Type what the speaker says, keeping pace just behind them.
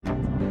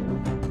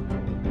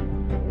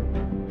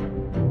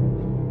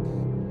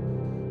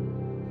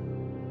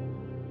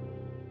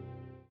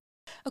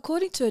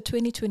According to a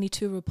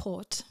 2022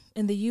 report,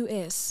 in the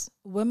US,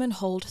 women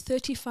hold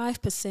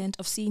 35%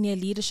 of senior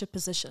leadership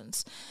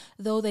positions,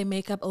 though they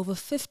make up over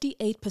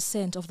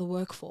 58% of the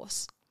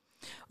workforce.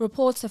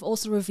 Reports have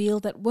also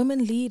revealed that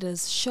women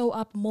leaders show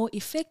up more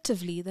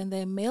effectively than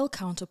their male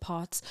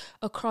counterparts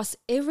across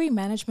every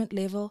management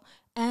level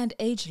and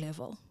age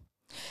level.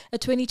 A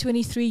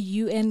 2023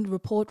 UN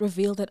report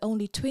revealed that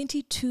only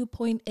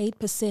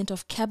 22.8%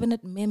 of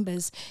cabinet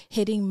members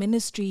heading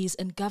ministries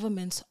and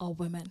governments are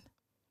women.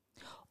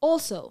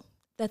 Also,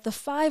 that the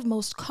 5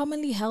 most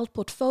commonly held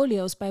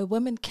portfolios by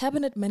women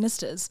cabinet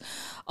ministers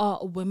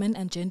are women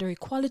and gender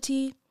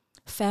equality,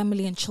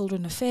 family and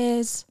children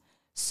affairs,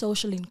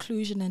 social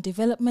inclusion and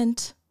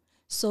development,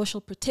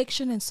 social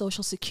protection and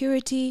social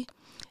security,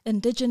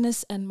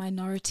 indigenous and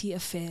minority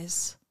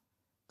affairs.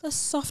 The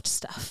soft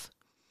stuff.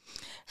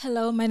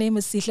 Hello, my name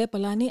is Sihle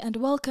Polani and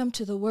welcome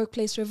to the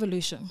Workplace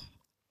Revolution.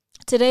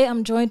 Today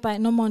I'm joined by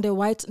Nomonde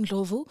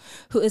White-Ndlovu,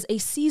 who is a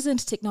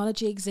seasoned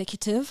technology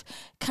executive,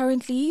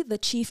 currently the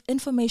Chief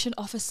Information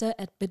Officer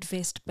at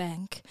Bidvest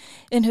Bank.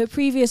 In her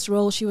previous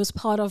role, she was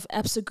part of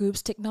Absa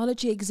Group's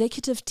technology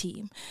executive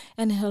team,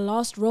 and in her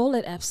last role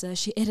at Absa,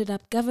 she headed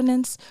up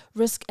governance,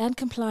 risk and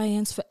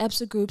compliance for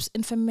Absa Group's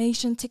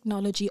Information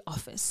Technology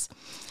Office.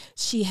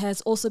 She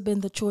has also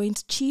been the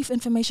Joint Chief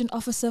Information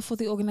Officer for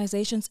the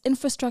organization's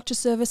infrastructure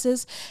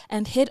services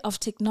and Head of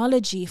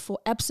Technology for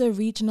Absa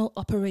Regional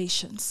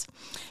Operations.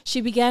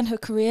 She began her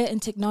career in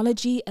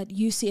technology at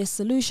UCS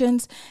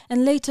Solutions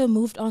and later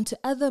moved on to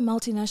other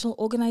multinational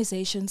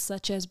organizations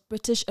such as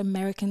British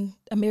American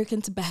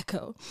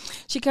Tobacco.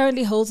 She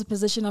currently holds the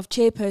position of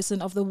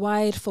chairperson of the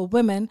Wired for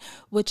Women,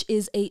 which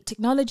is a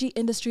technology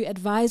industry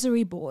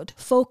advisory board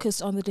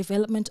focused on the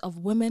development of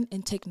women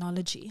in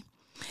technology.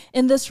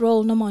 In this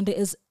role, Nomonde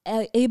is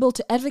able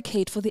to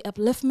advocate for the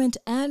upliftment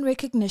and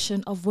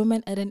recognition of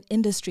women at an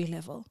industry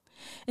level.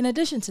 In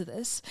addition to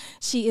this,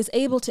 she is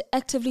able to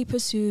actively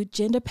pursue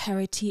gender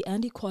parity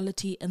and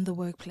equality in the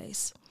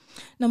workplace.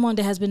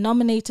 Nomonde has been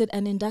nominated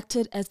and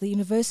inducted as the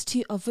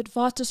University of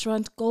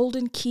Witwatersrand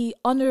Golden Key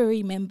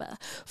Honorary Member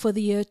for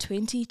the year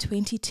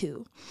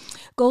 2022.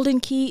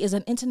 Golden Key is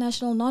an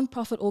international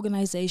non-profit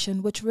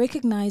organization which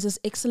recognizes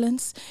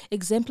excellence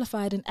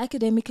exemplified in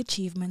academic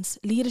achievements,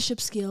 leadership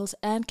skills,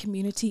 and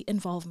community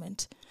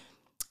involvement.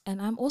 And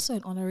I'm also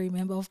an honorary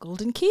member of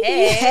Golden Key.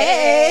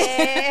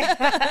 Hey.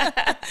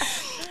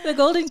 The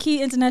Golden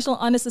Key International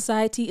Honor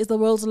Society is the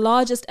world's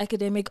largest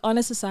academic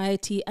honor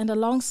society, and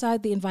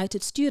alongside the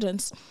invited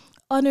students,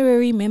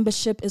 honorary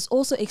membership is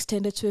also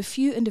extended to a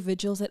few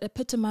individuals that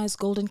epitomize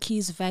Golden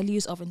Key's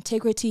values of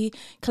integrity,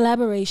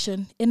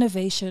 collaboration,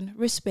 innovation,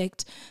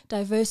 respect,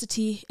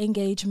 diversity,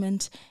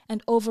 engagement,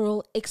 and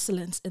overall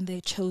excellence in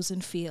their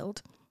chosen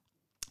field.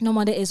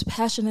 Nomonde is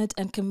passionate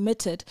and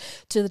committed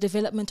to the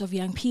development of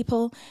young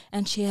people,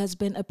 and she has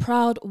been a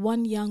proud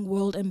One Young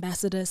World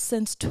Ambassador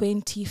since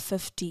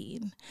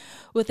 2015.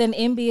 With an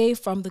MBA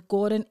from the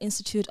Gordon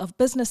Institute of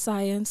Business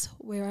Science,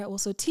 where I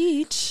also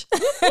teach,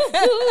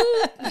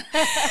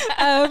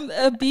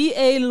 a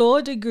BA law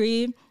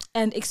degree,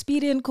 and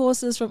expedient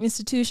courses from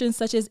institutions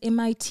such as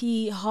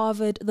MIT,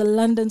 Harvard, the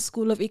London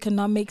School of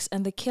Economics,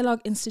 and the Kellogg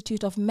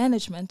Institute of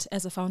Management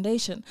as a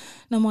foundation.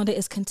 Nomonde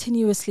is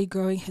continuously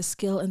growing her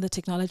skill in the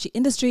technology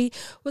industry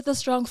with a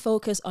strong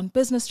focus on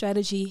business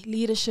strategy,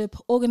 leadership,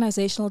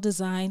 organizational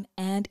design,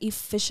 and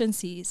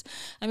efficiencies.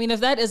 I mean, if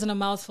that isn't a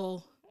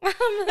mouthful. You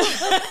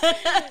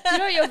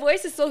know, your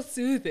voice is so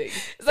soothing.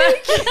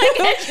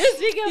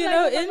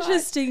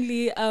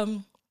 Interestingly,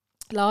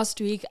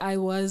 last week, I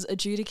was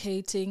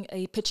adjudicating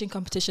a pitching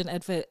competition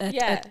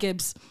at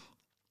Gibbs.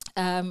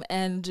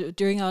 And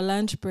during our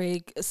lunch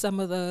break,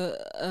 some of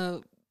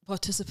the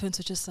participants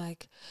are just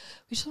like,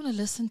 we just want to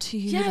listen to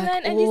you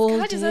man, and all these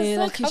couches day.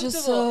 are so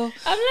comfortable.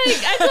 I'm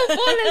like, I could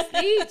fall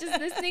asleep just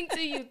listening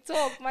to you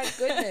talk. My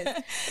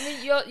goodness. I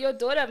mean, your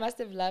daughter must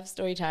have loved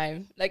story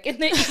time, like in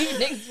the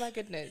evenings. My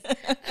goodness.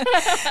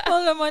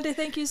 Well, Nomonde,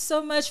 thank you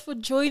so much for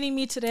joining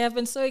me today. I've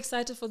been so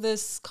excited for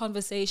this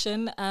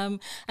conversation.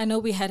 I know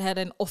we had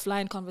an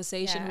offline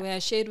conversation where I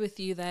shared with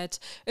you that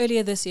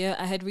earlier this year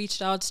I had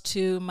reached out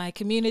to my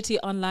community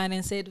online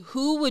and said,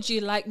 who would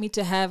you like me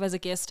to have as a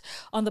guest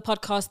on the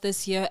podcast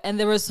this year? And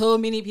there were so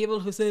many people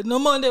who said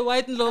Nomonde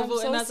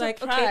White-Ndlovu, and I was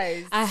like,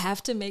 okay, I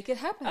have to make it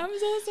happen. I'm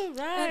so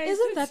surprised. And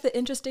isn't that the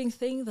interesting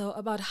thing, though,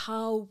 about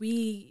how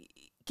we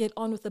get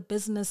on with the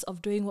business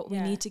of doing what we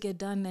need to get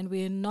done, and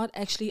we're not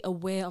actually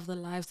aware of the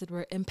lives that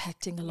we're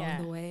impacting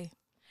along the way?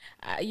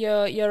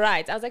 You're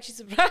right. I was actually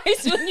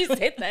surprised when you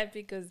said that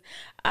because,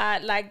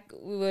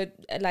 we were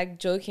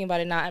joking about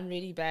it. Now I'm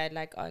really bad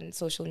on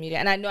social media,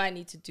 and I know I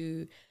need to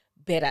do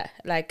better.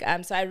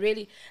 So I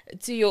really,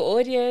 to your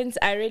audience,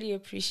 I really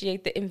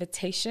appreciate the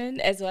invitation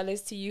as well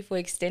as to you for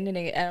extending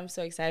it. And I'm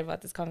so excited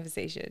about this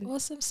conversation.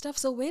 Awesome stuff.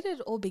 So where did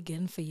it all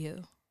begin for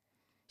you?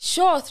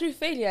 Sure, through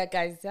failure,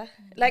 guys. Yeah?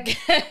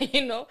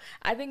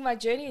 I think my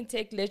journey in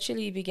tech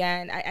literally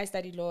began, I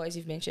studied law, as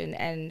you've mentioned,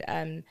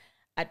 and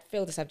I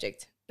failed the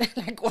subject.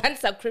 like one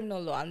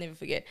sub-criminal law, I'll never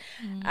forget.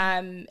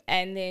 And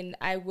then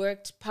I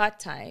worked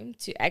part-time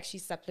to actually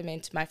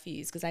supplement my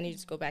fees because I needed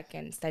to go back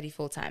and study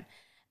full-time.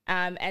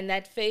 And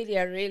that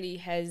failure really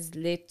has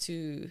led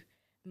to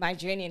my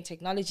journey in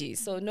technology.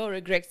 So no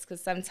regrets,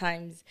 because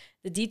sometimes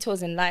the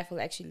detours in life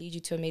will actually lead you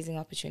to amazing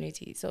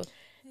opportunities. So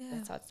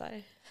that's how it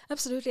started.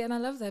 Absolutely. And I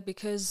love that,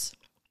 because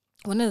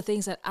one of the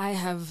things that I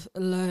have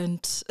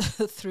learned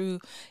through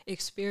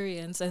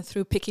experience and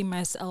through picking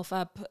myself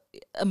up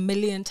a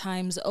million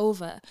times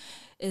over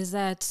is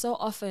that so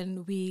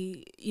often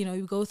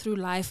you go through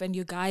life and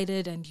you're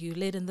guided and you're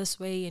led in this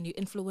way and you're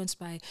influenced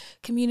by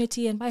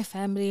community and by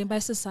family and by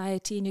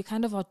society, and you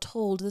kind of are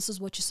told this is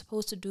what you're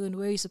supposed to do and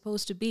where you're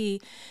supposed to be,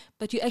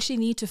 but you actually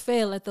need to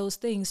fail at those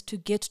things to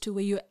get to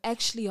where you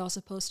actually are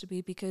supposed to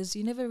be, because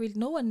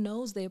no one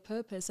knows their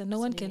purpose and no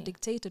one can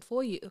dictate it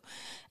for you.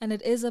 And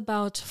it is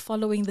about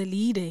following the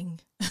leading,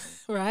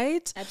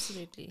 right?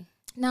 Absolutely.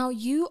 Now,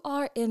 you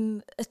are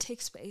in a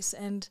tech space,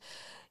 and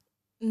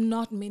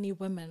not many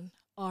women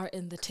are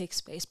in the tech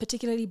space,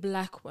 particularly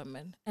Black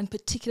women, and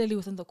particularly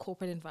within the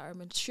corporate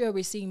environment. Sure,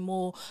 we're seeing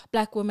more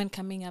Black women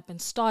coming up in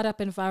startup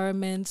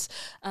environments.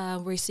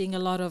 We're seeing a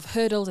lot of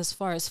hurdles as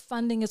far as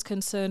funding is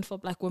concerned for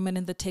Black women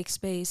in the tech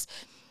space.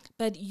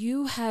 But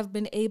you have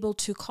been able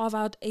to carve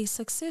out a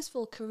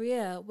successful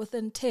career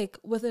within tech,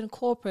 within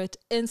corporate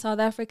in South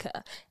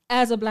Africa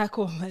as a Black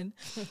woman.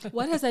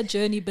 What has that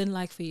journey been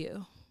like for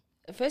you?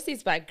 Firstly,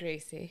 it's by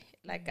grace.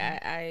 Like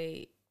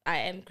I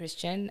am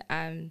Christian,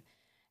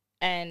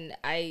 and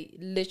I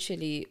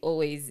literally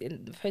always,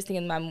 first thing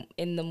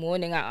in the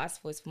morning, I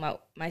ask for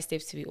my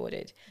steps to be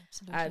ordered.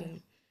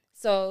 Absolutely.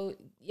 So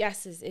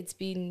yes, it's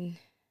been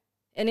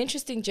an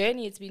interesting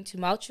journey. It's been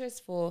tumultuous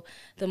for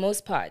the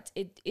most part.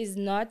 It is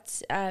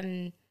not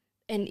an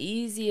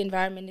easy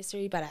environment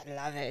necessarily, but I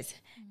love it,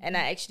 and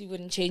I actually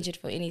wouldn't change it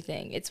for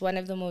anything. It's one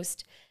of the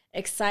most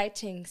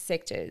exciting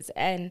sectors,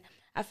 and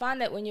I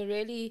found that when you're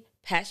really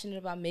passionate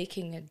about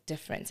making a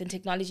difference, and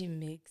technology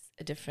makes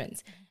a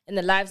difference in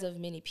the lives of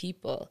many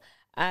people,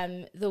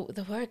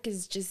 the work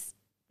is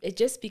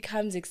just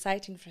becomes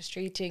exciting,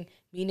 frustrating,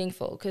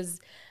 meaningful, because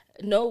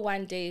no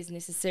one day is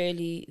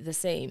necessarily the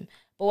same.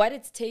 But what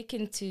it's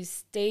taken to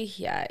stay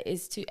here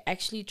is to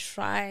actually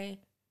try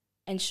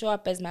and show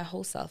up as my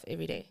whole self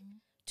every day,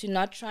 to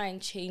not try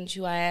and change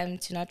who I am,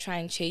 to not try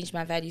and change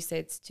my value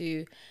sets,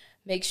 to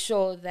make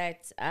sure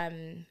that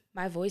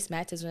my voice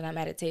matters when I'm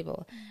at a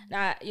table.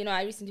 Now,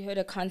 I recently heard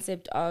a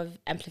concept of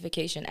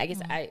amplification. I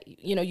guess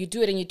you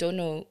do it and you don't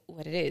know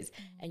what it is.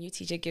 And you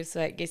teach a gift,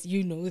 so I guess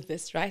you know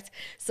this, right?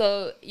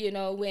 So,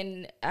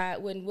 when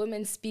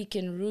women speak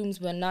in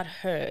rooms, we're not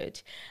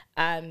heard.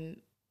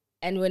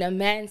 And when a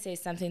man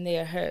says something, they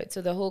are heard.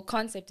 So the whole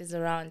concept is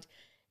around,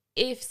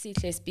 if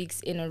Sihle speaks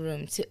in a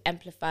room, to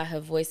amplify her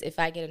voice. If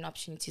I get an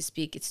opportunity to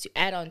speak, it's to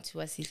add on to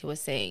what Sihle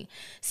was saying.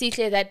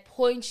 Sihle, that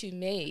point you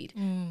made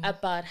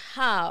about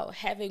how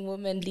having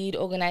women lead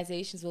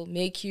organizations will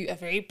make you a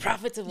very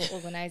profitable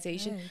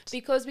organization, right?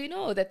 Because we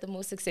know that the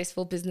most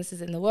successful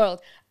businesses in the world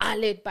are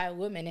led by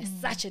women is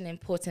such an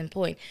important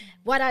point.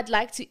 What I'd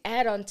like to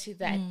add on to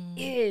that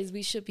is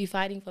we should be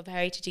fighting for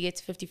parity to get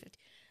to 50-50.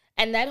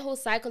 And that whole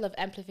cycle of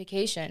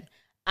amplification,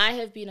 I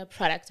have been a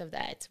product of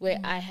that, where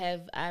I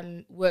have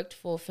worked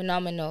for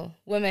phenomenal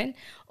women,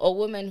 or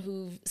women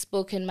who've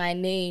spoken my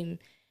name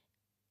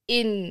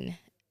in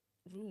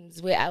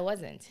rooms where I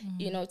wasn't,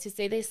 to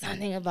say there's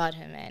something about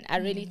her, man. I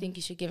really think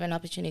you should give an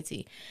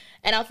opportunity.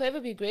 And I'll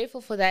forever be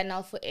grateful for that, and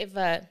I'll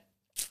forever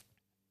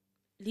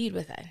lead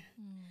with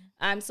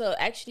that. So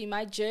actually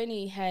my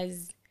journey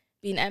has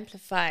been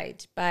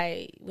amplified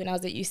by when I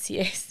was at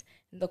UCS.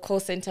 The call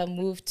center,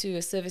 moved to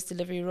a service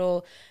delivery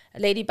role, a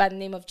lady by the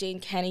name of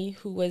Jane Canny,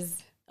 who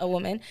was a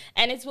woman.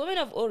 And it's women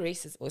of all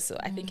races also.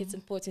 I think it's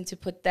important to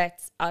put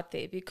that out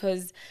there,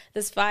 because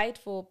this fight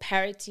for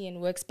parity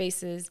in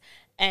workspaces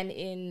and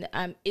in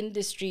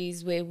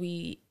industries where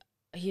we're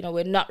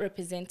not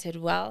represented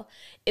well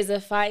is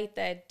a fight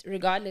that,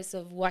 regardless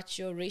of what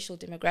your racial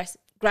demographic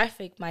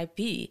might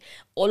be,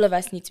 all of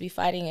us need to be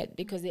fighting it,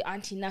 because there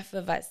aren't enough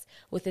of us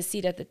with a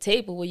seat at the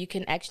table where you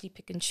can actually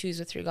pick and choose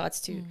with regards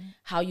to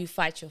how you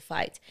fight your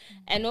fight.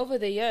 And over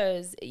the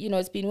years,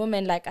 it's been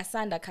women like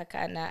Asanda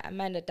Kakana,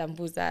 Amanda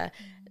Dambuza,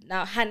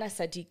 now Hannah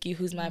Sadiki,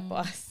 who's my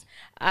boss,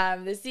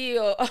 the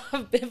CEO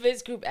of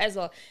Bivers Group as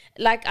well.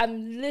 Like,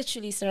 I'm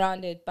literally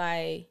surrounded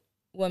by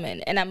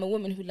women, and I'm a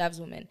woman who loves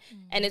women.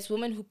 And it's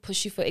women who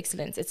push you for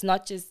excellence. It's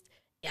not just,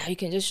 you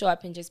can just show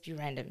up and just be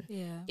random.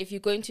 If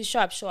you're going to show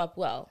up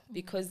well,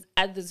 because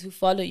others who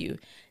follow you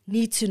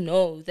need to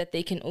know that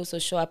they can also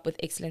show up with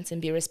excellence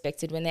and be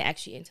respected when they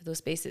actually enter those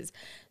spaces.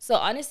 So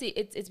honestly,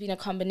 it's been a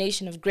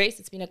combination of grace.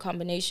 It's been a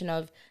combination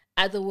of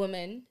other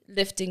women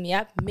lifting me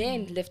up,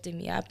 men lifting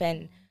me up,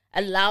 and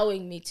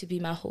allowing me to be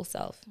my whole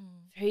self.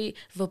 Very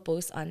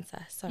verbose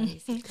answer.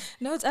 Sorry.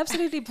 No, it's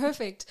absolutely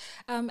perfect.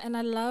 And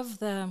I love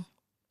the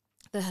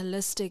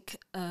holistic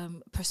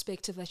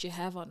perspective that you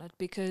have on it,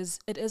 because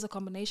it is a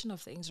combination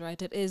of things,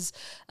 right? It is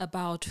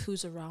about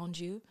who's around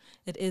you.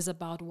 It is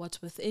about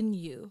what's within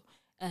you.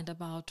 and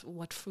about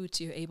what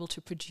fruits you're able to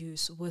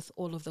produce with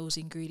all of those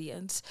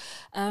ingredients.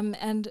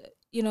 And,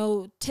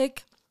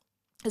 tech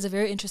is a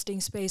very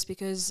interesting space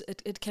because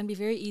it can be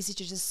very easy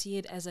to just see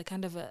it as a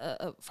kind of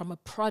from a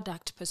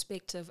product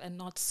perspective and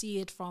not see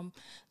it from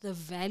the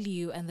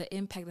value and the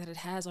impact that it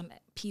has on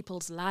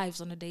people's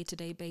lives on a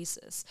day-to-day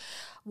basis.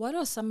 What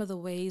are some of the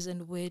ways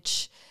in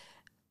which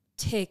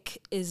tech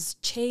is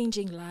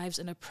changing lives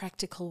in a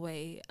practical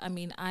way? I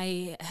mean,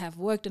 I have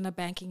worked in a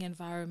banking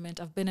environment.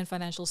 I've been in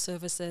financial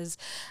services.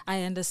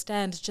 I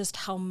understand just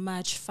how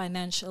much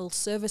financial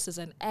services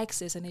and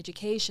access and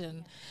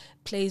education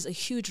plays a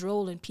huge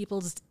role in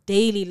people's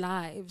daily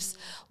lives.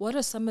 What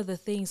are some of the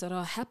things that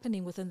are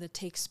happening within the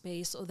tech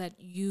space or that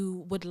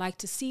you would like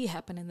to see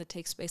happen in the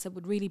tech space that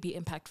would really be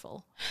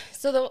impactful?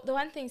 So the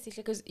one thing,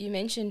 because you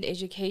mentioned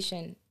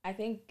education, I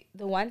think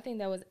the one thing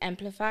that was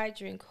amplified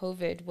during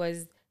COVID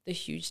was the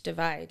huge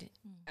divide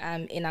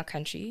in our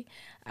country.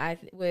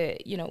 We're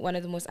one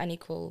of the most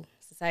unequal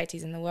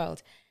societies in the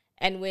world.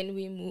 And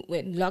when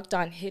when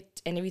lockdown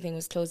hit and everything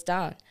was closed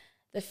down,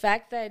 the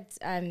fact that,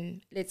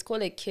 let's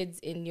call it kids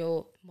in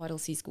your Model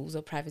C schools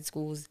or private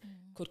schools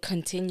could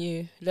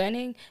continue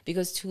learning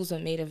because tools were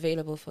made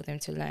available for them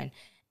to learn.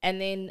 And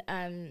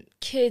then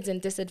kids in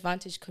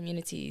disadvantaged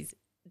communities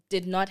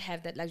did not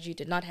have that luxury,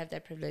 did not have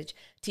that privilege.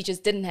 Teachers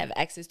didn't have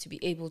access to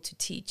be able to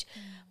teach.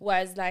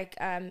 Was like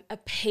a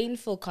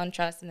painful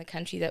contrast in the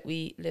country that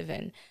we live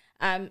in.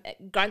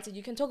 Granted,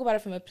 you can talk about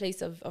it from a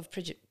place of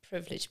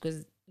privilege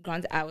because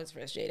granted, I was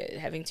frustrated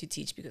having to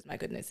teach because my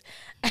goodness,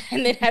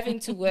 and then having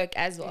to work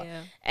as well.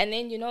 Yeah. And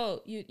then,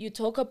 you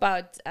talk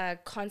about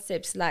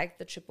concepts like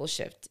the triple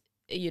shift,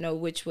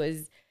 which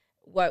was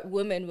what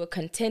women were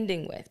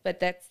contending with. But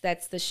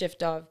that's the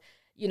shift of,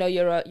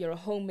 you're a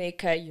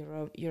homemaker,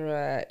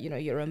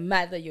 you're a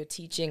mother, you're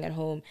teaching at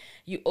home.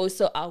 You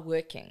also are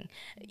working.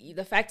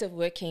 The fact of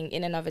working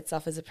in and of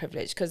itself is a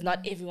privilege because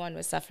not everyone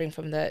was suffering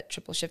from the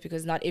triple shift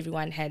because not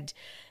everyone had,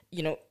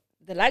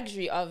 the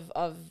luxury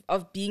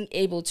of being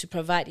able to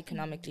provide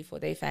economically for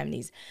their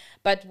families.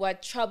 But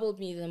what troubled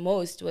me the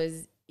most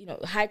was,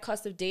 high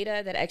cost of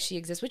data that actually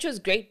exists, which was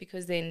great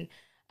because then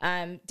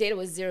data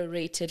was zero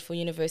rated for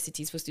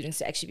universities for students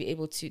to actually be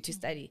able to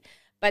study.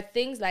 But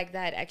things like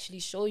that actually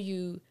show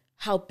you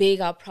how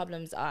big our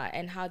problems are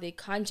and how they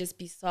can't just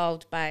be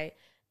solved by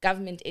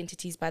government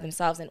entities by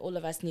themselves, and all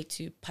of us need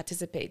to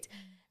participate.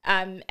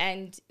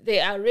 And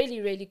there are really,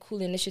 really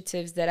cool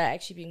initiatives that are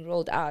actually being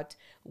rolled out,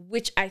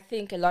 which I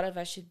think a lot of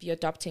us should be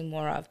adopting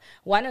more of.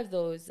 One of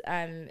those,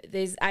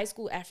 there's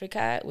iSchool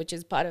Africa, which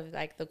is part of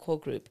like the core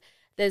group.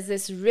 There's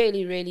this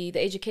the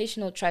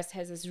Educational Trust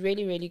has this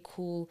really, really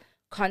cool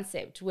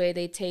concept where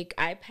they take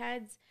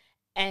iPads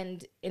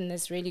and in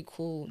this really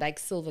cool like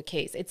silver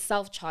case, it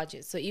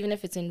self-charges. So even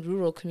if it's in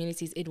rural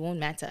communities, it won't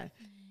matter.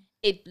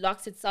 It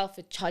locks itself,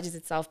 it charges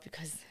itself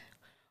because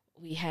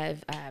we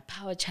have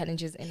power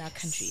challenges in our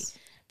country.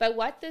 But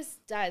what this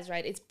does,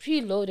 right, it's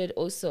preloaded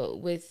also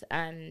with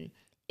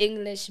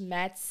English,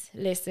 maths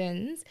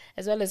lessons,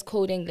 as well as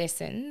coding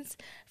lessons.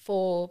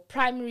 For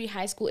primary,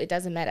 high school, it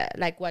doesn't matter,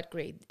 like what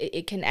grade.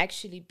 It can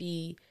actually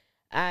be,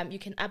 you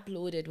can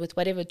upload it with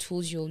whatever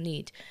tools you'll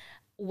need.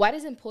 What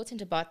is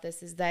important about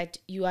this is that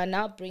you are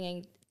now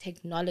bringing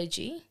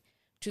technology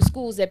to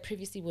schools that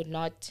previously would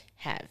not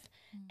have.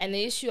 And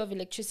the issue of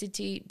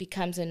electricity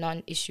becomes a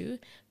non-issue.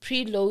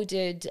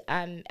 Preloaded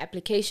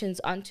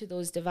applications onto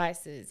those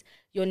devices,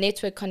 your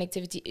network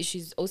connectivity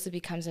issues also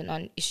becomes a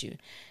non-issue.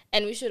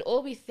 And we should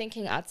all be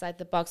thinking outside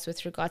the box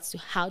with regards to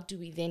how do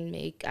we then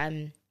make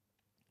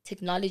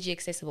technology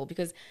accessible,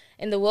 because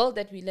in the world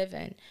that we live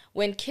in,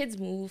 when kids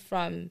move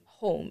from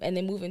home and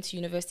they move into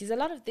universities, a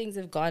lot of things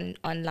have gone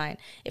online.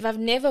 If I've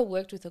never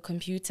worked with a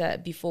computer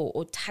before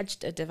or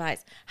touched a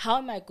device, how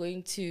am I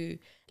going to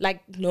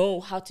know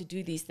how to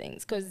do these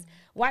things? Because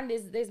one,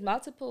 there's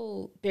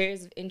multiple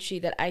barriers of entry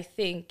that I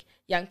think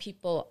young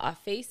people are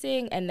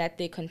facing and that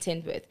they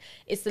contend with.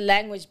 It's the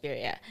language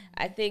barrier.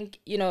 I think,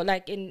 in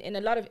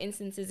a lot of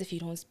instances, if you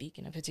don't speak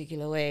in a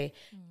particular way,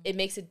 it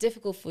makes it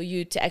difficult for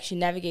you to actually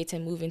navigate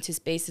and move into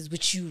spaces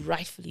which you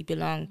rightfully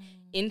belong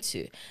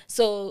into.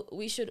 So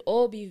we should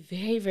all be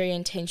very, very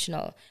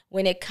intentional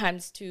when it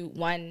comes to,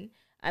 one,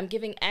 I'm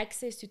giving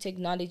access to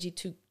technology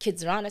to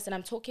kids around us, and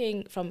I'm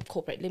talking from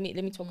corporate. Let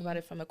me talk about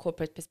it from a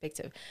corporate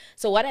perspective.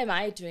 So what am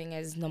I doing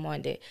as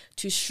Nomonde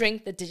to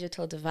shrink the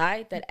digital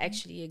divide that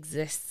actually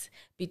exists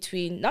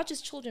between not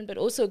just children, but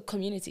also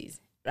communities,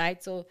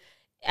 right? So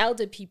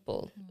elder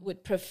people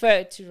would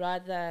prefer to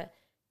rather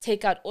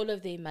take out all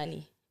of their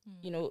money,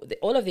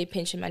 all of their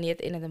pension money at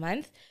the end of the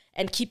month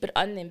and keep it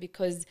on them,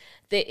 because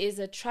there is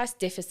a trust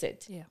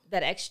deficit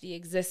that actually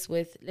exists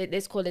with,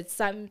 let's call it,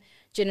 some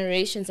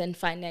generations and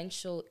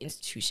financial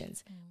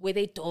institutions where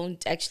they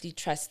don't actually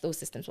trust those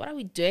systems. What are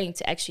we doing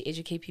to actually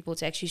educate people,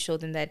 to actually show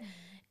them that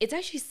it's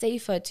actually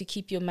safer to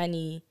keep your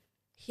money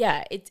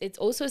here? It's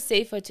also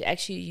safer to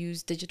actually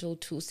use digital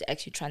tools to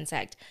actually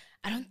transact.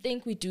 I don't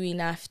think we do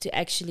enough to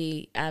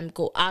actually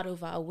go out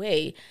of our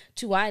way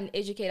to, one,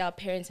 educate our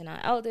parents and our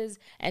elders,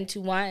 and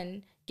to,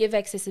 one, give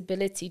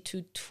accessibility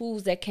to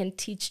tools that can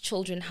teach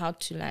children how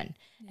to learn,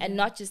 and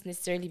not just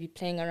necessarily be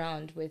playing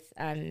around with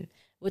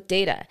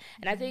data.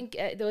 And I think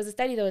there was a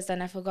study that was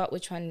done, I forgot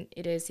which one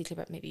it is,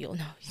 but maybe you'll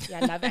know. Yeah,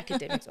 I love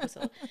academics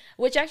also,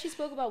 which actually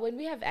spoke about when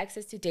we have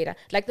access to data,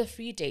 like the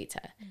free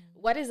data,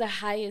 what is the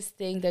highest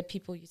thing that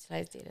people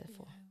utilize data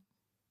for?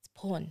 It's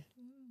porn.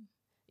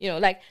 You know,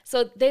 like,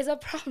 so there's a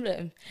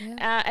problem,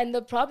 and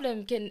the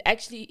problem can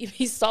actually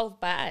be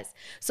solved by us.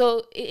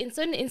 So in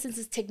certain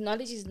instances,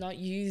 technology is not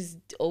used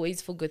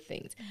always for good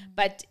things,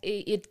 but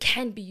it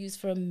can be used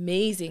for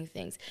amazing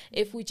things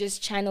if we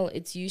just channel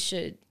its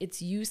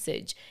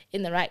usage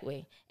in the right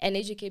way and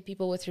educate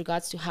people with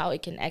regards to how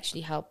it can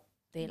actually help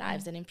their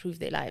lives and improve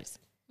their lives.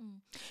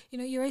 You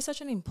know, you raise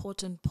such an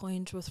important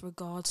point with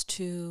regards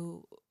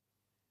to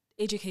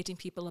educating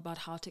people about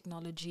how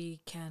technology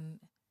can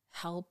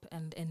help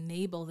and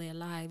enable their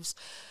lives,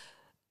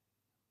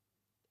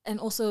 and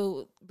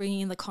also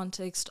bringing in the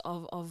context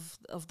of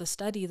the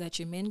study that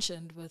you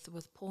mentioned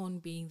with porn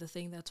being the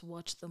thing that's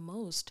watched the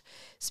most,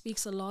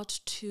 speaks a lot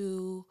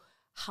to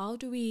how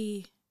do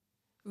we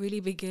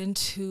really begin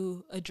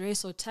to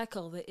address or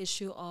tackle the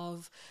issue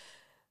of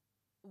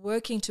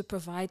working to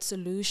provide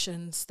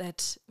solutions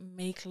that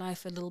make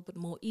life a little bit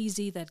more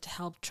easy, that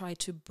help try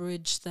to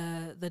bridge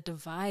the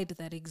divide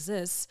that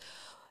exists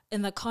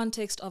in the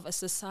context of a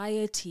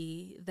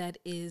society that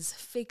is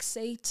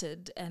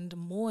fixated and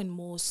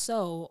more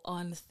so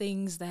on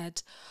things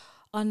that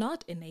are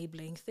not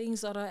enabling,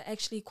 things that are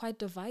actually quite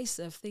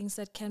divisive, things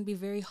that can be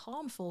very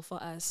harmful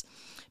for us.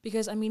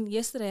 Because, I mean,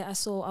 yesterday I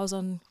was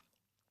on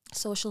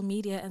social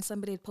media and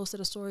somebody had posted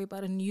a story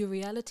about a new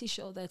reality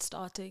show that's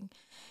starting.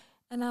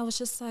 And I was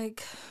just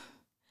like,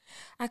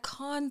 I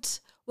can't,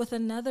 with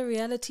another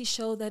reality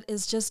show that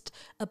is just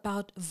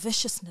about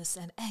viciousness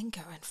and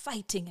anger and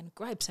fighting and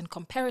gripes and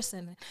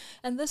comparison.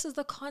 And this is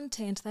the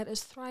content that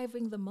is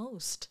thriving the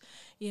most,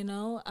 you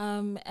know?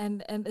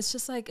 And it's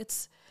just like,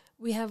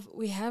 we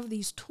have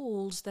these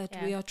tools that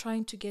we are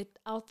trying to get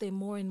out there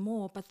more and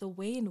more, but the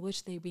way in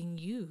which they're being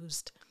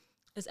used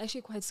is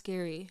actually quite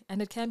scary,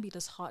 and it can be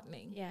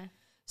disheartening. Yeah.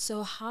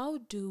 So how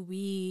do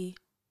we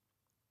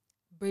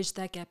bridge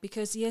that gap?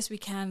 Because yes, we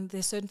can.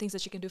 There's certain things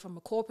that you can do from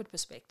a corporate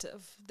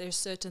perspective. There's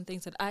certain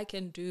things that I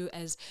can do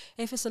as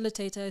a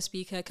facilitator, a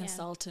speaker,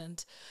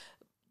 consultant.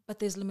 But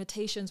there's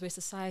limitations where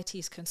society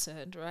is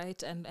concerned,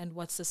 right? And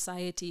what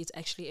society is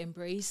actually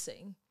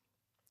embracing.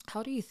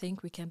 How do you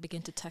think we can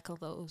begin to tackle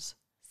those?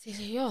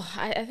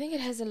 I think it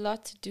has a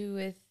lot to do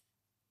with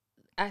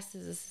us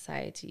as a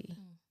society.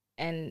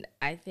 And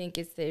I think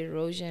it's the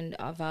erosion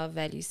of our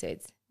value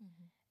sets.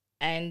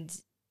 And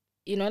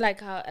you know, like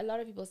how a lot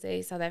of people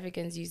say South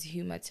Africans use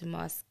humor to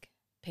mask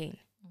pain.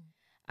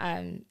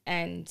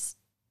 And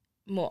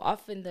more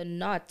often than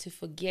not, to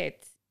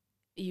forget,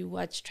 you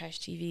watch trash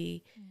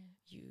TV,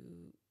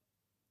 you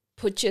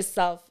put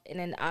yourself in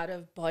an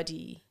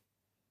out-of-body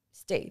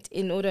state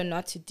in order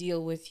not to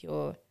deal with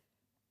your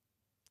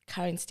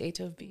current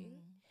state of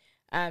being.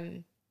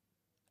 And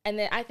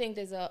then I think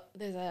there's a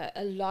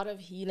lot of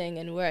healing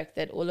and work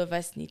that all of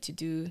us need to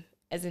do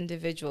as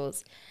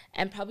individuals,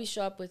 and probably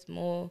show up with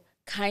more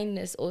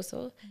kindness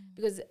also,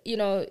 because you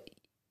know,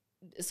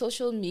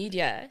 social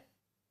media,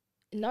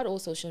 not all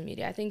social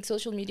media, I think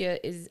social media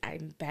is,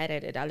 I'm bad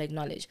at it, I'll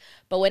acknowledge,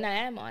 but when I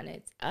am on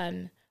it,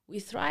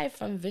 we thrive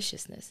from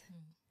viciousness,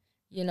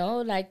 you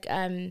know, like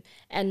and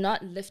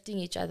not lifting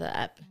each other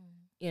up.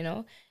 You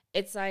know,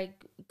 it's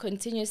like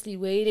continuously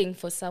waiting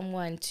for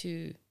someone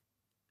to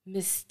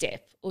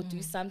misstep or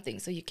do something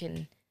so you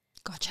can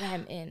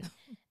jam in,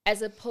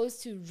 as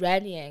opposed to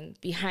rallying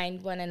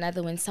behind one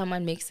another when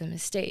someone makes a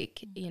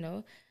mistake, you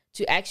know,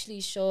 to actually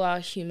show our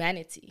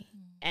humanity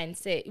and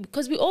say,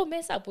 because we all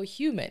mess up, we're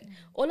human.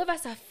 All of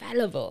us are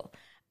fallible.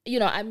 You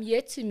know, I'm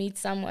yet to meet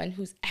someone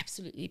who's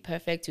absolutely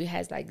perfect, who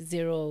has like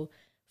zero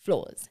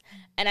flaws.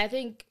 And I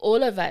think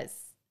all of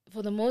us,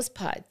 for the most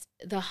part,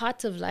 the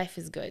heart of life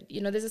is good.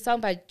 You know, there's a song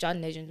by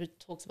John Legend which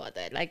talks about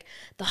that. Like,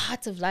 the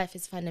heart of life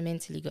is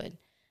fundamentally good.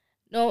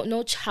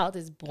 No child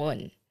is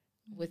born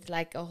with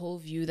like a whole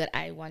view that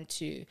I want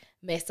to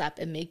mess up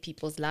and make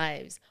people's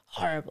lives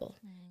horrible.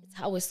 It's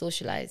how we're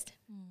socialized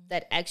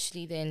that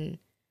actually then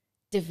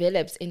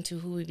develops into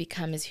who we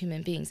become as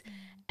human beings.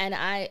 And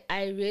I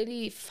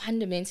really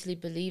fundamentally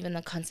believe in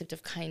the concept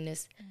of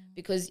kindness,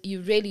 because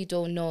you really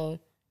don't know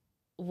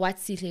what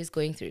Sihle is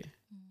going through.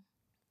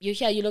 You're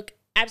here, you look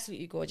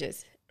absolutely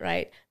gorgeous,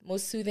 right?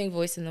 Most soothing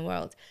voice in the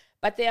world.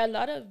 But there are a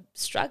lot of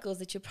struggles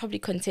that you're probably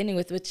contending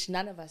with, which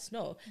none of us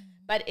know.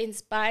 But in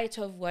spite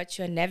of what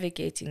you're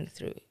navigating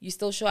through, you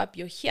still show up,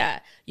 you're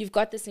here. You've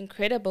got this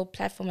incredible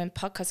platform and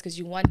podcast because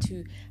you want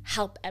to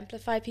help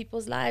amplify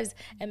people's lives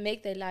and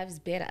make their lives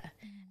better.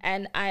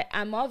 And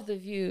I'm of the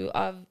view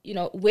of, you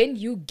know, when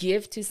you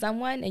give to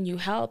someone and you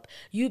help,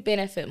 you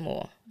benefit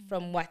more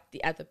from what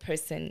the other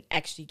person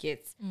actually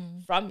gets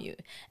from you.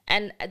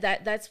 And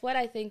that's what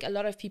I think a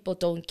lot of people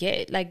don't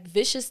get. Like,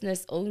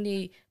 viciousness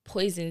only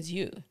poisons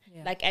you,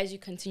 like as you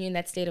continue in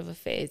that state of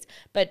affairs.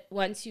 But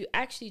once you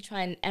actually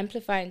try and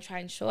amplify and try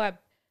and show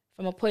up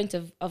from a point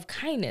of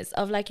kindness,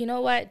 of like, you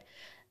know what,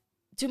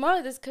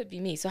 tomorrow this could be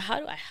me. So how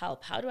do I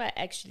help? How do I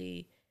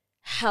actually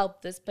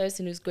help this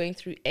person who's going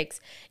through X,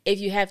 if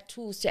you have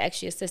tools to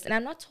actually assist? And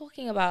I'm not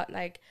talking about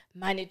like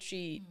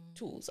monetary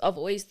tools of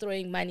always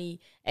throwing money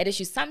at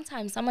issues.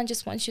 Sometimes someone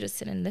just wants you to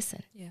sit and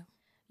listen,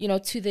 you know,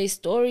 to their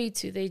story,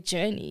 to their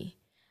journey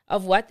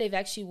of what they've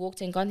actually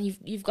walked and gone.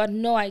 You've got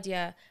no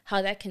idea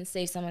how that can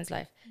save someone's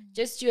life.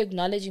 Just you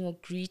acknowledging or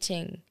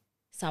greeting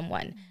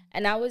someone.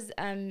 And I was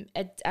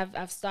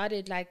I've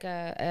started like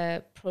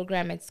a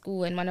program at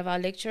school, and one of our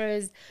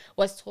lecturers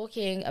was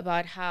talking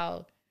about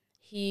how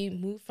he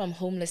moved from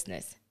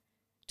homelessness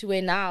to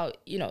where now,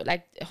 you know,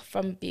 like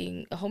from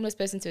being a homeless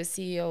person to a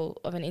CEO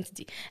of an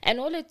entity. And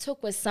all it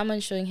took was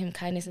someone showing him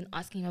kindness and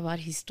asking him about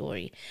his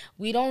story.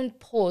 We don't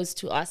pause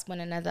to ask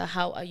one another,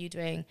 how are you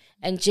doing?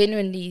 And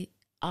genuinely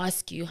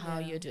ask you how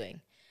you're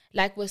doing.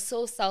 Like, we're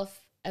so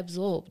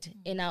self-absorbed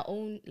in our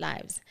own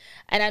lives.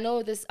 And I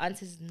know this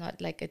answer is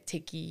not like a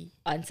ticky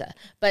answer,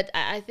 but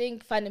I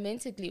think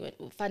fundamentally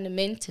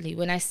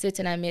when I sit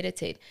and I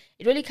meditate,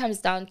 it really comes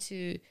down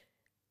to,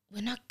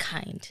 we're not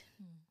kind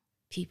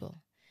people.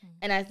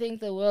 And I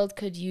think the world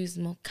could use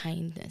more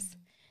kindness.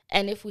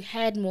 And if we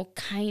had more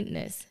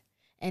kindness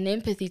and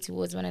empathy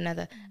towards one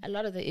another, a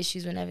lot of the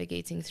issues we're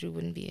navigating through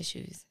wouldn't be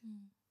issues.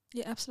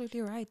 You're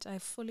absolutely right. I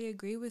fully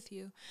agree with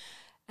you.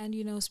 And,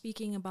 you know,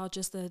 speaking about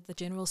just the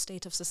general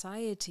state of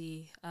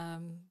society,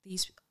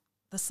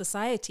 the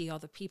society are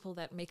the people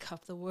that make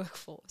up the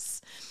workforce.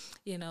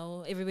 You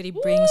know, everybody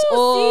brings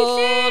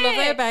all of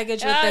their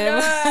baggage with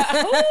them.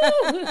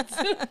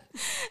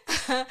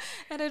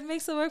 And it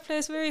makes the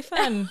workplace very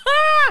fun.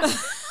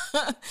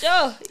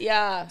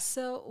 Yeah.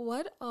 So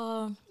what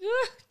are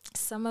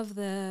some of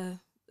the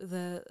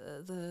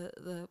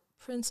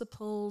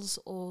principles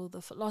or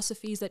the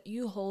philosophies that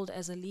you hold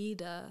as a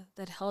leader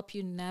that help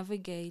you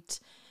navigate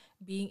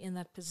being in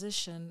that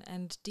position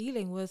and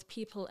dealing with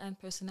people and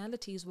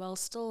personalities while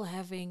still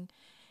having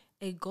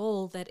a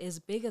goal that is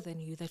bigger than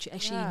you, that you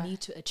actually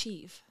need to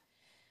achieve?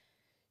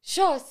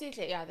 Sure,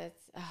 seriously, yeah,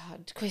 that's a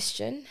hard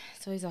question.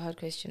 It's always a hard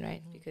question,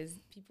 right? Because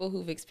people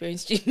who've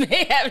experienced you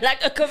may have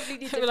like a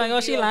completely different like,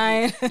 oh, she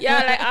lying.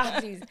 Yeah,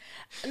 like, please.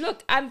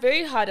 Look, I'm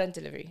very hard on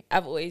delivery.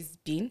 I've always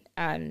been.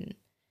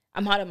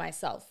 I'm hard on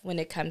myself when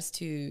it comes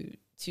to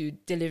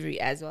delivery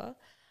as well.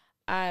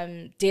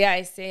 Dare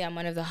I say, I'm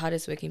one of the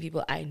hardest working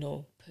people I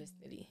know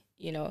personally.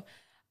 You know,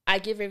 I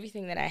give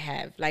everything that I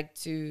have, like,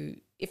 to,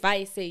 if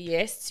I say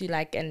yes to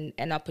like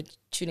an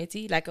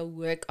opportunity, like a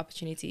work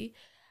opportunity,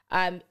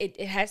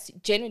 it has to,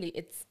 generally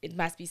it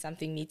must be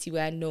something meaty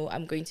where I know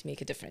I'm going to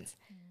make a difference.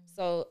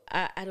 So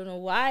I don't know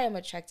why I'm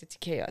attracted to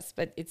chaos,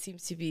 but it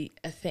seems to be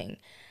a thing.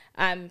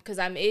 Because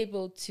I'm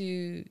able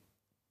to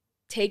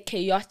take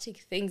chaotic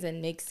things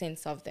and make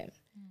sense of them,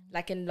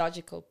 like in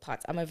logical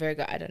parts. I'm a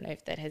Virgo. I don't know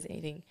if that has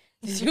anything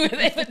to do with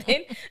it, but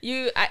then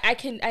I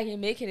can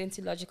make it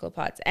into logical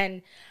parts.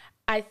 And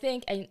I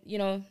think, and you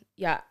know,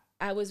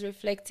 I was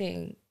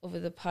reflecting over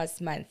the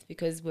past month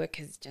because work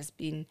has just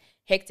been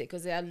hectic,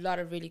 because there are a lot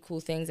of really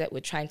cool things that we're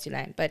trying to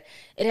land, but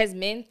it has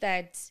meant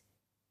that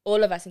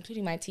all of us,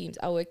 including my teams,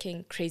 are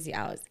working crazy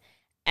hours.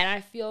 And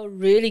I feel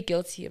really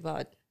guilty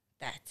about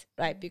that,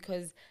 right?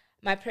 Because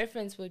my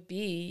preference would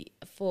be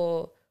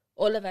for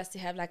all of us to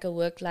have like a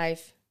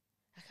work-life,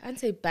 I can't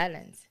say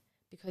balance,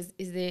 because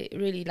is there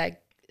really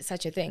like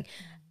such a thing?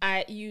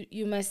 I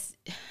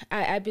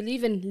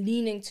believe in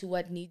leaning to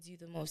what needs you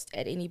the most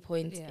at any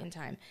point in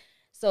time.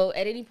 So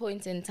at any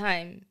point in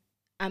time,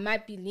 I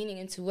might be leaning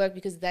into work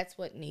because that's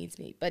what needs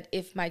me. But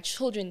if my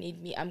children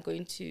need me, I'm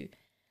going to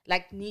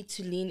like need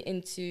to lean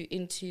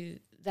into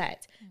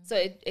that. So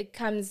it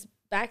comes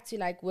back to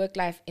like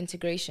work-life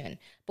integration.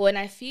 But when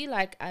I feel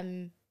like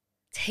I'm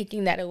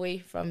taking that away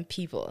from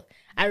people,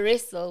 I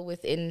wrestle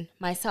within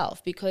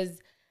myself, because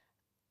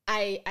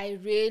I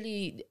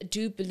really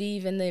do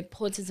believe in the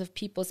importance of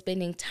people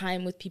spending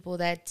time with people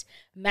that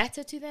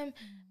matter to them.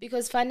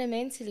 Because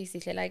fundamentally,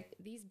 like,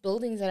 these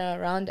buildings that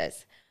are around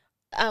us,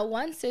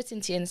 one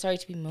certainty, and sorry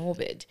to be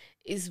morbid,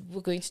 is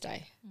we're going to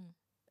die,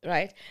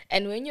 right?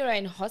 And when you're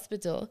in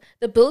hospital,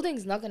 the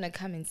building's not going to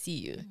come and see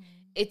you.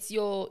 It's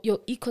your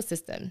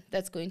ecosystem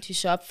that's going to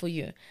show up for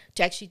you,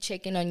 to actually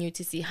check in on you,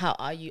 to see how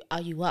are you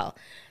well.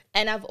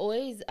 And I've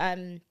always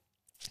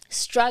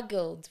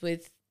struggled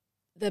with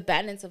the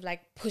balance of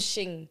like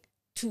pushing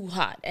too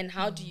hard, and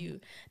how do you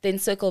then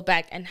circle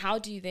back, and how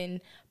do you then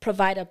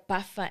provide a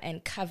buffer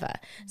and cover?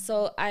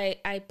 So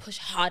I push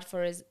hard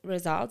for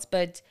results,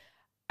 but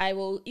I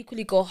will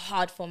equally go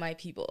hard for my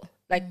people,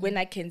 like when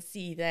I can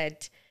see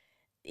that,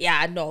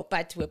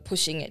 but we're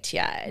pushing it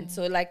here. And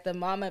so like the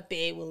mama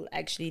bear will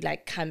actually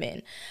like come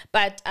in.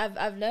 But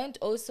I've learned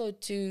also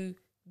to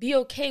be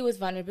okay with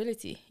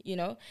vulnerability, you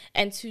know,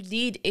 and to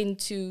lead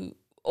into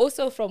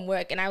also from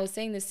work. And I was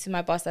saying this to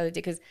my boss the other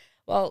day, because,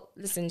 well,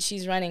 listen,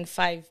 she's running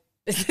 5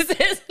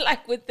 businesses,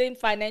 like within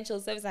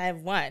financial service, I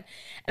have 1. And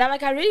I'm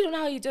like, I really don't know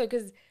how you do it,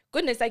 because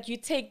goodness, like, you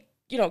take,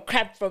 you know,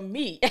 crap from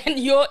me and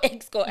your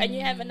exco, and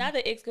you have another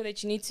exco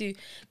that you need to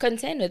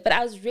contend with. But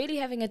I was really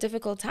having a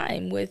difficult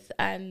time with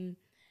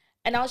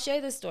And I'll share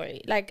the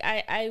story. Like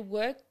I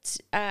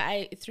worked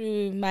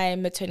through my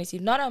maternity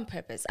leave, not on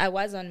purpose. I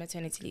was on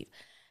maternity leave.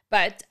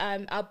 But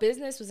our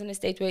business was in a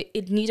state where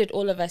it needed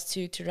all of us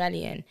to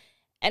rally in.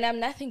 And I'm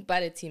nothing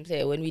but a team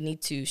player when we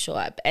need to show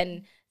up.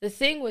 And the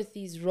thing with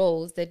these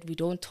roles that we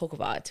don't talk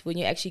about when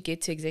you actually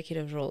get to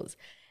executive roles,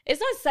 it's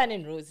not sun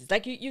and roses.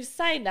 Like you've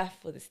signed up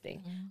for this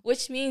thing,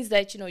 which means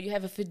that, you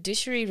have a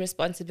fiduciary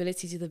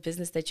responsibility to the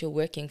business that you're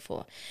working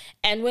for.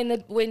 And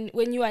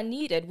when you are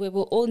needed, where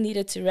we're all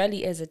needed to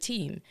rally as a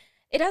team,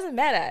 it doesn't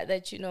matter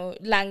that,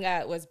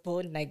 Langa was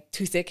born like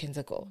 2 seconds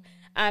ago.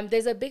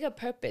 There's a bigger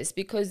purpose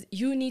because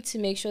you need to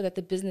make sure that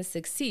the business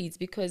succeeds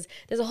because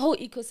there's a whole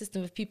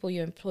ecosystem of people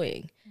you're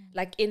employing,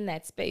 like in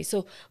that space.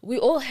 So we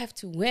all have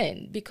to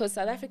win because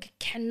Team South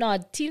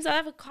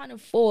Africa can't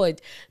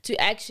afford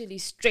to actually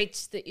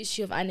stretch the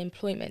issue of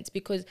unemployment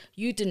because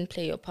you didn't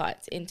play your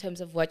part in terms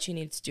of what you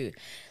need to do.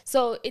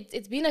 So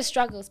it's been a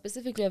struggle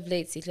specifically of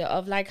late, Sitla,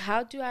 of like,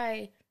 how do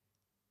I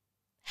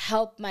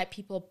help my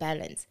people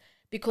balance?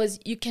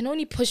 Because you can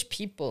only push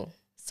people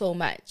so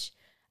much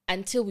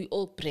until we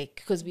all break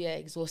because we are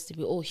exhausted.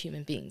 We're all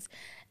human beings.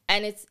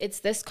 And it's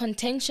this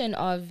contention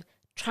of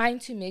trying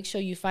to make sure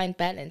you find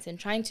balance and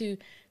trying to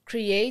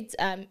create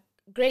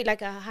great,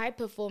 like a high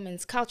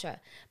performance culture,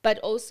 but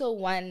also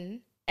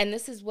one, and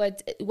this is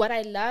what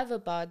I love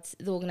about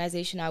the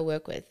organization I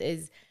work with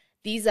is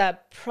these are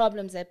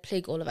problems that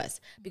plague all of us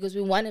because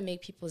we want to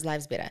make people's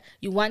lives better.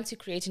 You want to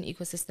create an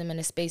ecosystem and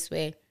a space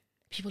where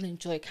people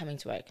enjoy coming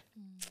to work.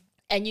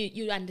 And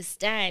you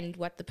understand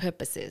what the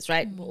purpose is,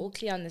 right? We're all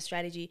clear on the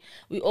strategy.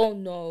 We all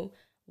know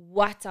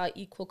what our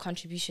equal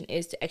contribution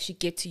is to actually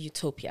get to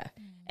utopia.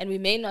 And we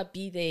may not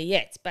be there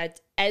yet, but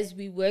as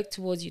we work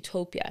towards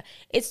utopia,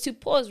 it's to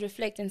pause,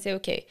 reflect, and say,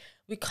 okay,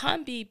 we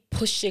can't be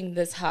pushing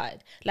this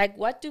hard. Like,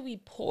 what do we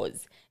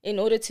pause in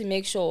order to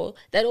make sure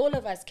that all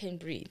of us can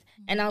breathe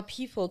and our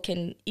people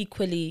can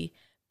equally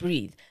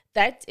breathe?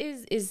 That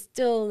is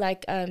still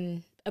like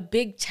a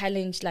big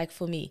challenge, like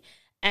for me.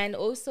 And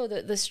also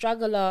the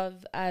struggle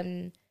of,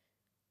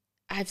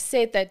 I've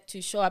said that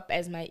to show up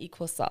as my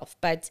equal self,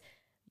 but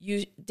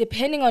you,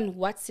 depending on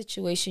what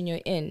situation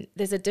you're in,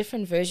 there's a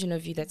different version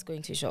of you that's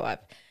going to show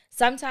up.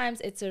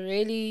 Sometimes it's a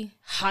really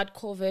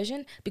hardcore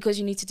version because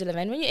you need to deliver.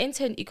 And when you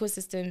enter an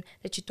ecosystem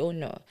that you don't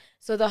know.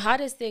 So the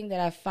hardest thing that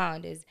I've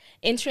found is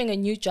entering a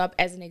new job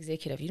as an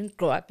executive. You didn't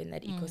grow up in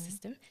that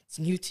ecosystem. It's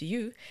new to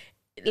you.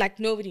 Like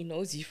nobody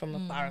knows you from a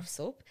bar of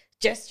soap.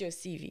 Just your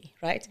CV,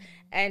 right?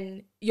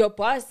 And your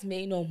boss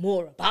may know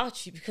more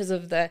about you because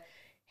of the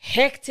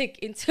hectic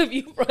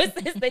interview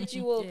process that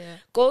you will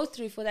go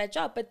through for that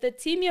job. But the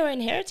team you're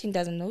inheriting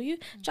doesn't know you.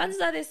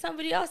 Chances are there's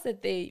somebody else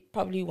that they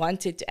probably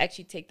wanted to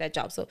actually take that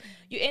job. So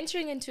you're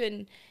entering into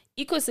an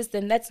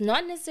ecosystem that's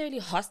not necessarily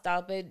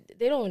hostile, but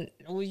they don't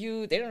know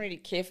you. They don't really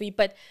care for you.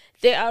 But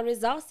there are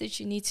results that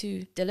you need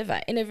to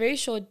deliver in a very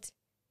short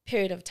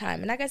period of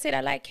time. And like I said,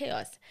 I like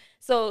chaos.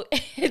 So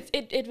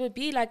it would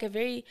be like a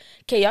very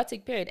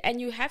chaotic period.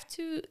 And you have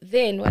to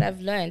then, what I've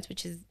learned,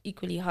 which is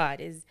equally hard,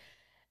 is,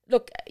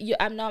 look,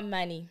 I'm not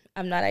money.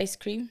 I'm not ice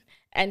cream.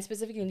 And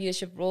specifically in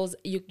leadership roles,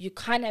 you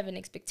can't have an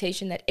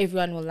expectation that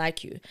everyone will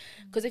like you.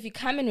 Because if you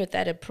come in with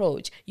that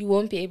approach, you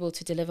won't be able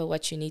to deliver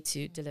what you need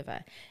to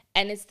deliver.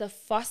 And it's the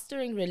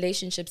fostering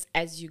relationships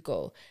as you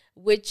go,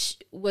 which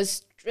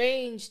was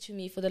strange to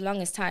me for the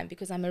longest time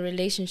because I'm a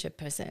relationship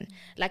person.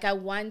 Like I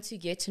want to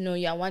get to know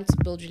you. I want to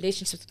build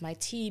relationships with my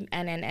team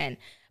and.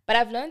 But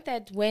I've learned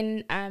that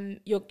when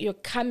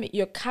you're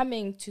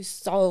coming to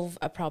solve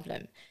a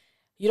problem,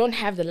 you don't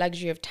have the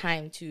luxury of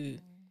time to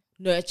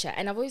nurture.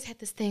 And I've always had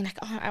this thing like,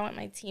 oh, I want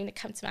my team to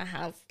come to my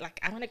house.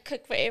 Like, I want to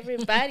cook for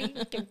everybody.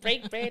 We can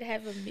break bread,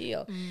 have a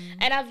meal.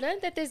 And I've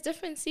learned that there's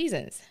different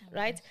seasons,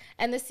 right?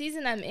 And the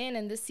season I'm in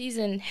and this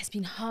season has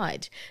been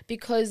hard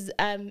because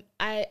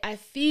I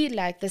feel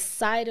like the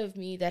side of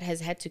me that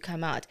has had to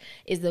come out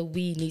is that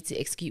we need to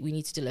execute, we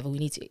need to deliver, we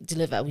need to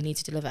deliver, we need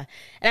to deliver.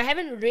 And I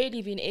haven't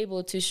really been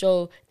able to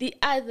show the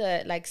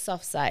other like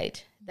soft side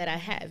that I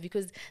have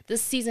because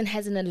this season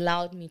hasn't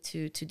allowed me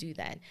to do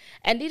that.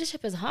 And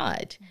leadership is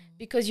hard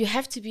because you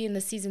have to be in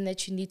the season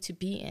that you need to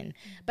be in.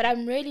 But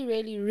I'm really,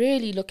 really,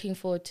 really looking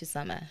forward to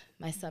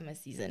my summer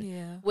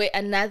season, where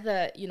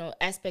another,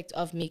 aspect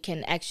of me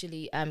can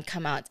actually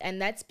come out. And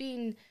that's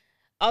been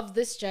of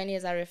this journey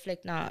as I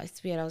reflect now.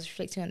 It's weird. I was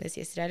reflecting on this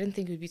yesterday. I didn't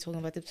think we'd be talking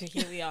about this, but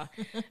here we are.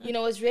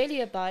 It's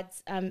really about,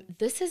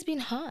 this has been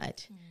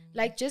hard.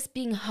 Like just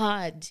being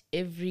hard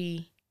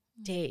every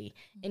day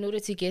in order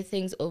to get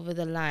things over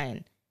the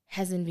line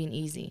hasn't been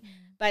easy.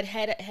 But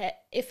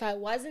if I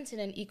wasn't in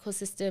an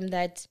ecosystem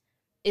that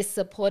is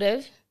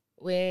supportive,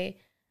 where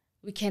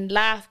we can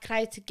laugh,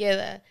 cry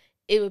together,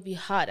 it would be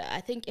harder. I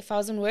think if I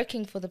wasn't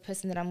working for the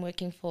person that I'm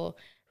working for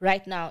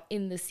right now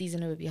in this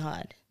season, it would be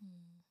hard.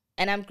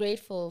 And I'm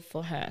grateful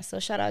for her. So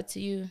shout out to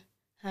you,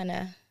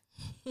 Hannah,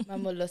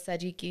 Mamolo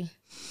Sadiki,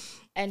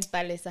 and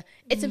Balesa.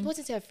 It's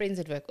important to have friends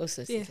at work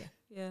also.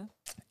 Yeah.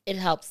 It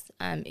helps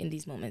in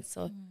these moments.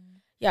 So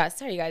yeah,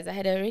 sorry guys, I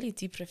had a really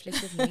deep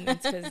reflective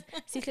moment because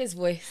Sitle's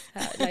voice,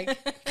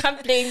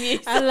 can't blame me.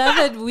 I love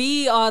it.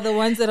 We are the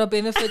ones that are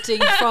benefiting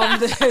from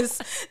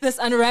this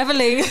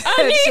unraveling.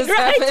 I'm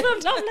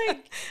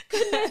like,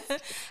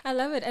 goodness. I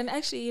love it. And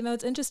actually,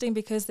 it's interesting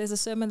because there's a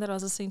sermon that I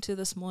was listening to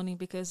this morning,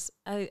 because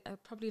I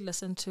probably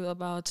listen to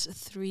about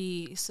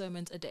 3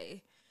 sermons a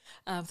day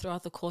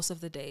throughout the course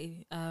of the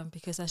day,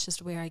 because that's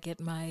just where I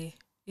get my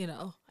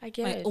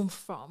oomph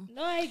from.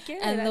 No, I get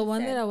it. And the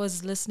one that I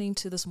was listening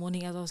to this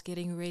morning as I was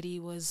getting ready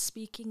was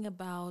speaking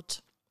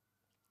about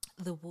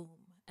the womb.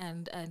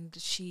 And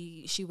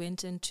she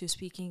went into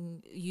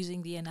speaking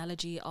using the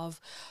analogy of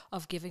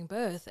giving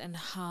birth, and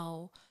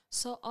how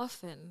so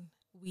often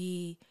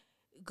we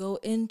go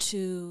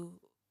into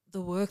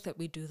the work that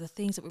we do, the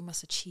things that we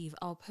must achieve,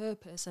 our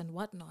purpose and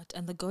whatnot,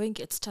 and the going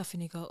gets tough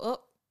and you go,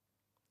 oh,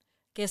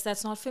 guess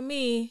that's not for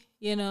me,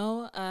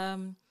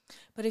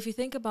 But if you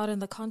think about it in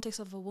the context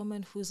of a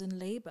woman who's in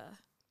labor,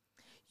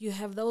 you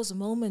have those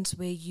moments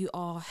where you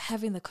are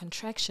having the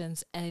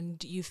contractions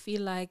and you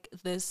feel like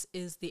this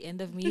is the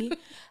end of me.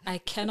 I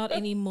cannot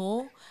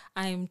anymore.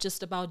 I'm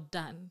just about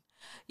done,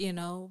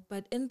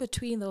 But in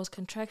between those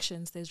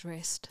contractions, there's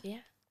rest. Yeah.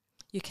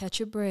 You catch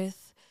your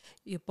breath.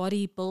 Your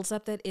body builds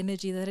up that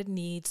energy that it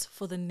needs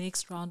for the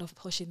next round of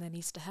pushing that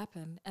needs to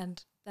happen.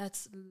 And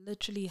that's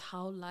literally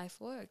how life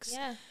works.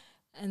 Yeah.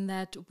 And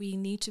that we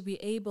need to be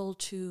able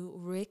to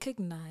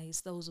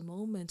recognize those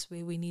moments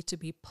where we need to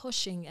be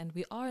pushing and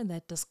we are in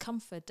that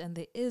discomfort and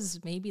there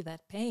is maybe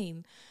that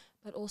pain,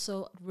 but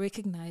also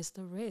recognize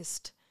the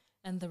rest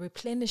and the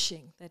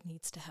replenishing that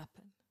needs to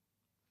happen.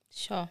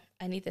 Sure.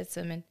 I need that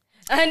sermon.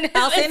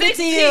 I'll send it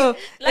to you.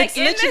 It's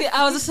literally,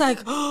 I was just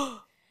like,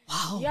 oh,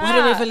 wow, what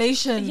a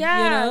revelation.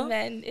 Yeah,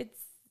 man. It's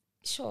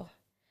sure.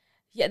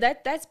 Yeah,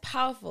 that's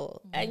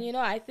powerful. Mm-hmm. And,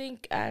 I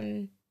think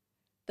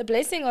the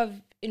blessing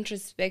of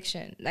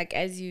introspection,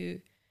 as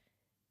you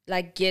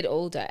get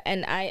older,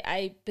 and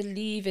I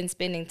believe in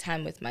spending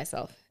time with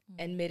myself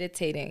and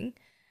meditating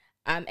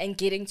and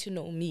getting to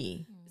know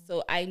me,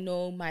 so I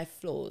know my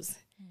flaws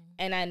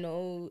and I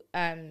know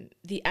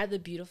the other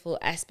beautiful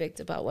aspect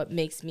about what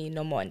makes me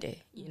Nomonde,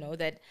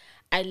 that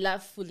I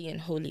love fully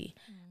and wholly.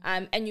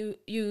 And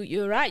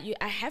you're right,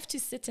 I have to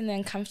sit in the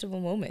uncomfortable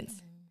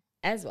moments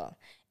as well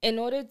in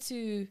order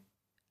to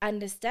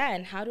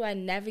understand how do I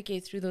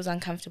navigate through those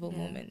uncomfortable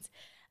moments.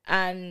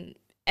 And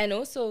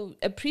also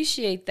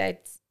appreciate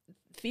that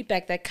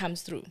feedback that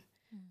comes through,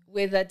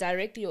 whether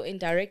directly or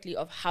indirectly,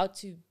 of how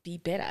to be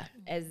better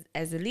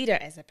as a leader,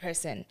 as a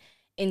person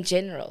in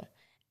general,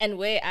 and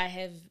where I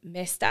have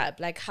messed up,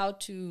 how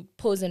to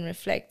pause and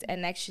reflect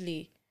and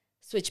actually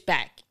switch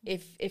back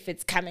if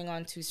it's coming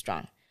on too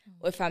strong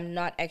or if I'm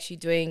not actually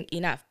doing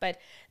enough. But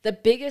the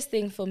biggest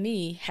thing for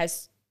me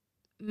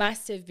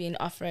must have been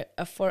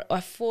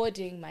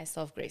affording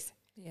myself grace.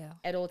 Yeah.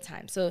 At all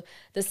times. So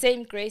the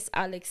same grace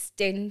I'll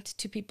extend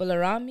to people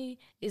around me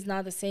is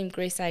now the same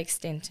grace I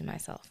extend to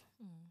myself.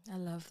 I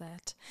love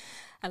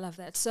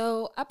that.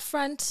 So up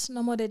front,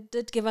 Nomonde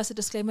did give us a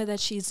disclaimer that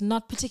she's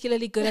not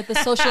particularly good at the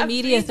social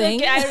media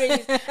thing.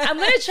 I'm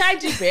going to try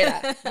to do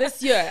better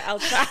this year. I'll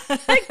try.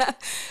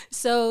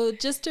 So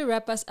just to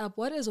wrap us up,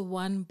 what is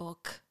one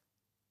book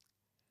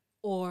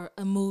or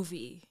a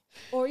movie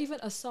or even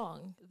a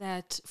song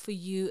that for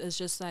you is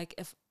just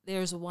if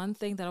there's one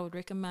thing that I would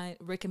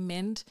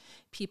recommend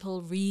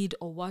people read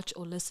or watch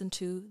or listen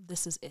to,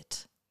 this is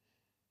it?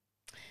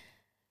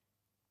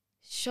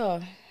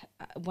 Sure.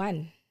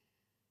 1.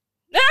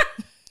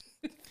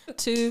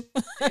 2.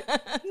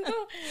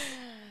 No.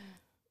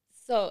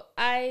 So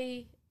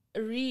I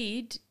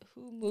read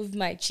Who Moved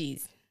My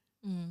Cheese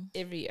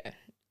every year,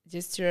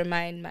 just to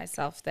remind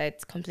myself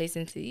that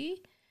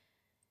complacency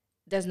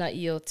does not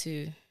yield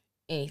to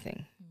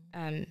anything.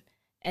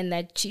 And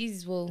that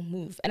cheese will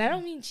move. And I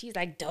don't mean cheese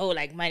like dough,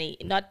 like money,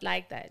 not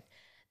like that.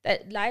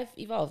 That life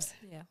evolves.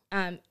 Yeah.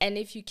 And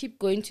if you keep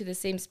going to the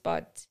same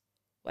spot,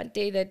 one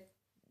day that,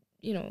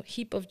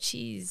 heap of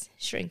cheese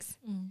shrinks.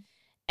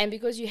 And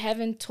because you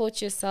haven't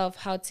taught yourself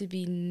how to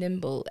be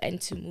nimble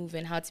and to move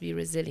and how to be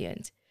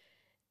resilient,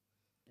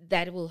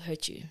 that will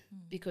hurt you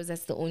because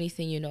that's the only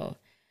thing you know.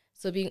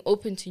 So being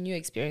open to new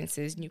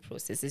experiences, new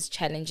processes,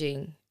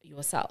 challenging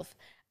yourself,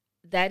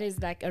 that is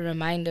a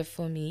reminder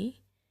for me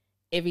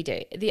every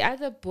day. The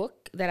other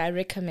book that I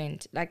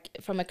recommend,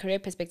 from a career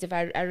perspective,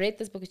 I read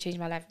this book, it changed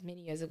my life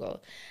many years ago.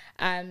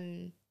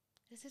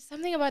 This is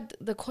something about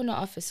the corner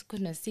office.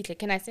 Goodness, Sitle,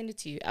 can I send it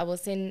to you? I will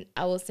send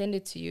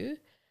it to you.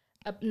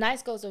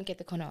 Nice girls don't get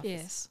the corner office.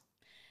 Yes.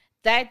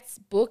 That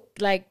book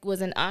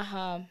was an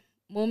aha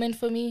moment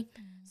for me.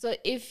 So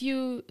if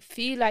you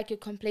feel like you're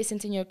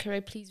complacent in your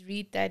career, please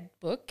read that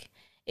book.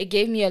 It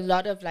gave me a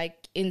lot of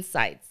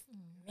insights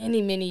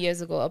many, many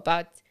years ago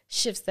about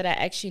shifts that I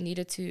actually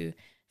needed to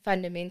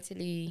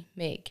fundamentally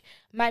make.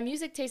 My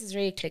music taste is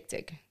very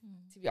eclectic,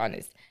 to be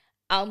honest.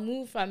 I'll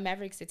move from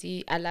Maverick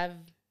City. I love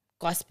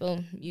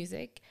gospel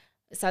music,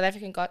 South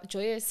African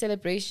joyous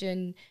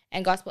celebration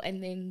and gospel,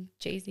 and then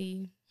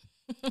Jay-Z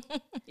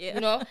You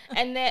know?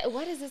 And then,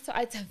 what is it? So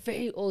it's a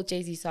very old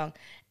Jay-Z song.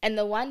 And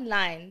the one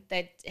line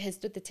that has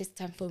stood the test of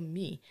time for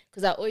me,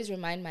 because I always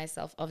remind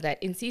myself of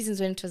that in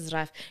seasons when it was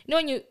rough. You know,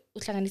 when you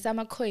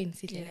uhlanganisa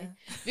coins,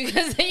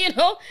 because, you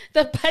know,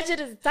 the budget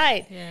is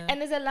tight. Yeah.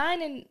 And there's a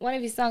line in one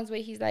of his songs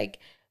where he's like,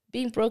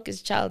 being broke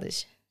is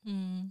childish.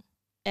 And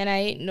I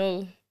ain't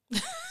no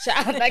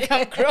child, like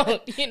I'm grown,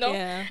 you know?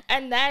 Yeah.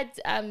 And that,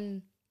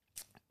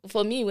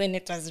 for me, when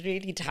it was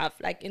really tough,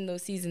 like in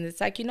those seasons,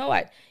 it's like, you know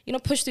what? You know,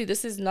 push through.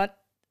 This is not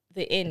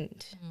the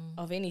end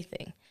of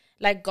anything.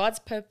 Like, God's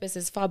purpose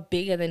is far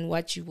bigger than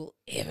what you will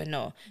ever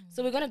know.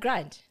 So we're going to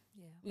grind.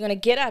 Yeah. We're going to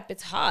get up.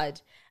 It's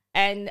hard.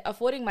 And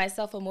affording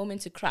myself a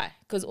moment to cry,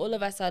 because all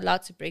of us are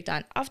allowed to break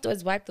down.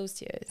 Afterwards, wipe those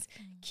tears.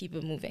 Keep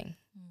it moving.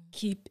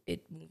 Keep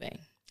it moving.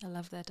 I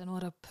love that. And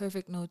what a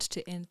perfect note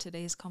to end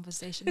today's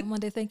conversation.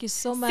 Nomonde, thank you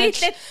so much.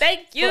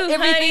 Thank you for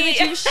everything that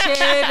you've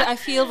shared. I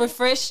feel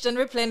refreshed and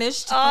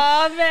replenished.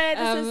 Oh,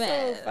 man, this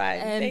is so fun.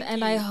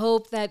 And I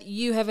hope that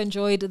you have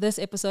enjoyed this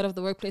episode of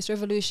The Workplace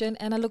Revolution.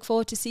 And I look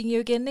forward to seeing you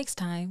again next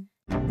time.